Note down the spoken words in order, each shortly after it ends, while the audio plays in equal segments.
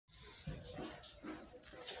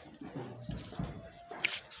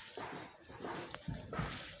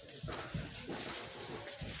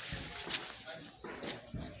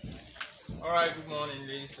Alright, good morning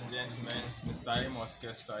ladies and gentlemen, it's Mr. Amos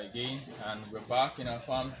Kester again, and we're back in our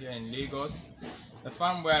farm here in Lagos. The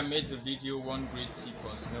farm where I made the video one great tip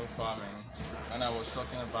on snail farming, and I was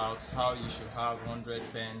talking about how you should have 100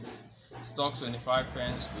 pens, stock 25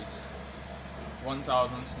 pens with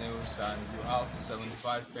 1000 snails, and you have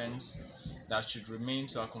 75 pens that should remain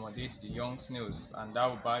to accommodate the young snails, and that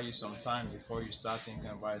will buy you some time before you start thinking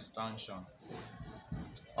about expansion.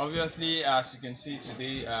 Obviously, as you can see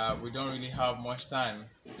today, we don't really have much time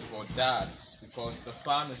for that because the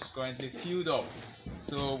farm is currently filled up.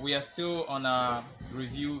 So we are still on our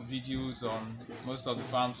review videos on most of the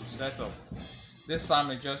farms we've set up. This farm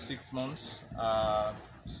is just 6 months,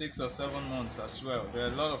 6 or 7 months as well. There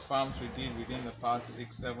are a lot of farms we did within the past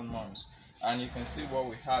 6-7 months, and you can see what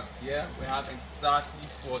we have here. We have exactly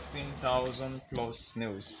 14,000 plus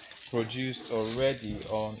snails produced already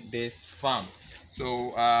on this farm.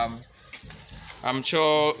 So I'm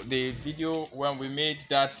sure the video, when we made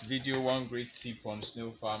that video one great tip on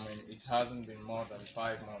snail farming, it hasn't been more than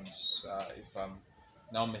 5 months, if I'm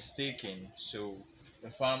not mistaken. So the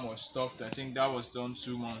farm was stocked, I think that was done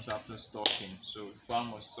 2 months after stocking. So the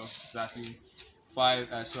farm was stocked exactly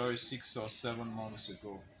 6 or 7 months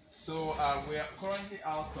ago. So we are currently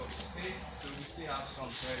out of space, so we still have some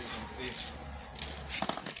here, you can see.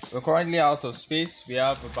 We're currently out of space. We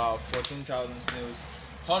have about 14,000 snails.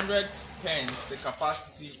 100 pens, the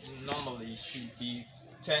capacity normally should be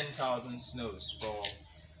 10,000 snails. But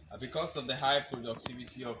because of the high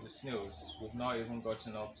productivity of the snails, we've not even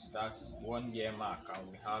gotten up to that 1 year mark, and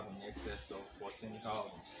we have in excess of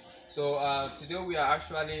 14,000. So today we are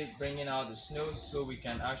actually bringing out the snails so we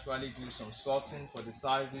can actually do some sorting for the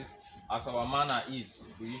sizes. As our manner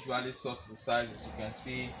is, we usually sort the sizes. You can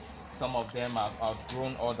see some of them have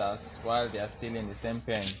outgrown others while they are still in the same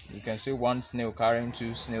pen. You can see one snail carrying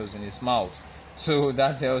 2 snails in his mouth, so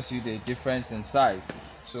that tells you the difference in size.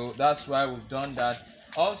 So that's why we've done that.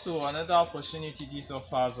 Also, another opportunity this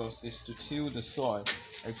offers us is to till the soil.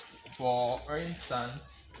 For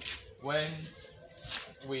instance, when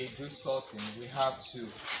we do sorting, we have to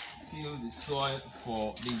till the soil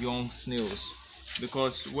for the young snails,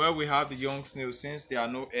 because where we have the young snails, since there are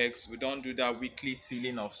no eggs, we don't do that weekly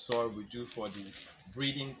tilling of soil we do for the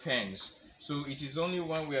breeding pens. So it is only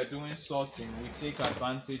when we are doing sorting we take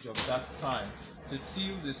advantage of that time to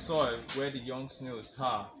till the soil where the young snails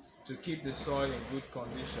are, to keep the soil in good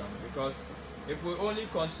condition. Because if we only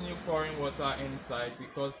continue pouring water inside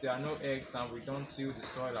because there are no eggs and we don't till the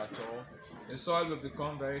soil at all, the soil will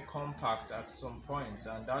become very compact at some point,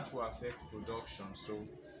 and that will affect production. So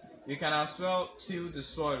you can as well till the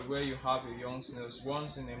soil where you have your young snails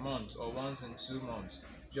once in a month or once in 2 months.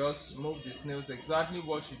 Just move the snails exactly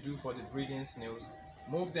what you do for the breeding snails.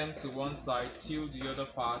 Move them to one side, till the other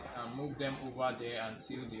part, and move them over there and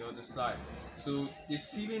till the other side. So the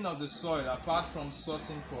tilling of the soil, apart from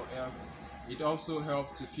sorting for air, it also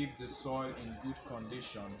helps to keep the soil in good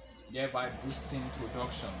condition, thereby boosting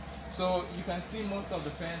production. So you can see most of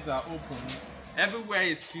the pens are open. Everywhere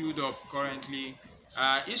is filled up currently.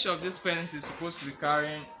 Each of these pens is supposed to be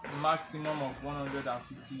carrying a maximum of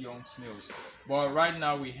 150 young snails, but right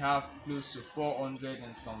now we have close to 400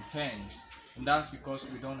 in some pens, and that's because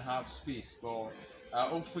we don't have space. But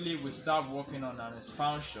hopefully we start working on an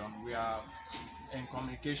expansion. We are in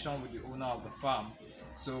communication with the owner of the farm,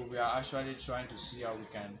 so we are actually trying to see how we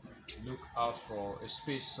can look out for a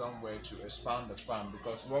space somewhere to expand the farm,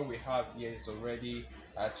 because what we have here is already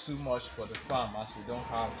too much for the farm, as we don't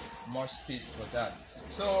have much space for that.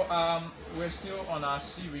 So we're still on our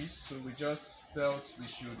series, so we just felt we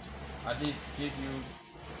should at least give you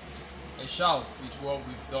a shout with what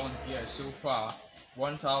we've done here so far.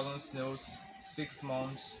 1,000 snails, 6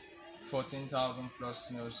 months, 14,000 plus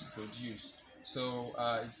snails produced. So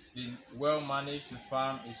it's been well managed. The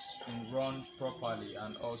farm is been run properly,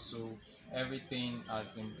 and also everything has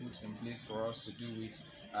been put in place for us to do it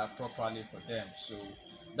properly for them. So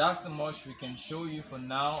that's the much we can show you for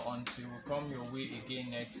now, until we come your way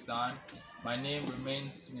again next time. My name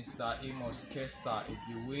remains Mr. Amos Kester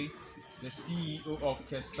Abeokuta, the CEO of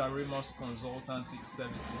Kester Amos Consultancy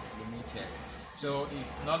Services Limited. So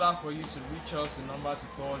in order for you to reach us, the number to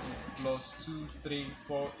call is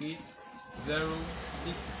 +2348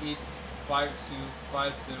 068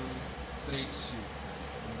 525032.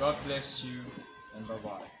 God bless you, and bye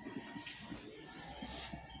bye.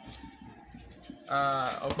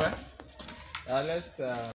 Okay. Let's